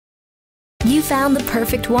You found the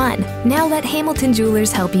perfect one. Now let Hamilton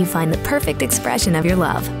Jewelers help you find the perfect expression of your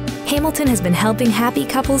love. Hamilton has been helping happy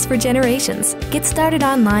couples for generations. Get started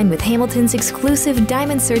online with Hamilton's exclusive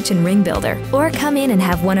Diamond Search and Ring Builder, or come in and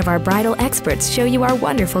have one of our bridal experts show you our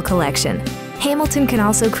wonderful collection. Hamilton can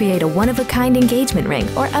also create a one-of-a-kind engagement ring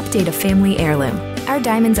or update a family heirloom. Our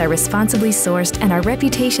diamonds are responsibly sourced, and our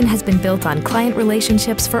reputation has been built on client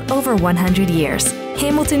relationships for over 100 years.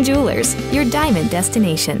 Hamilton Jewelers, your diamond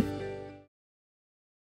destination.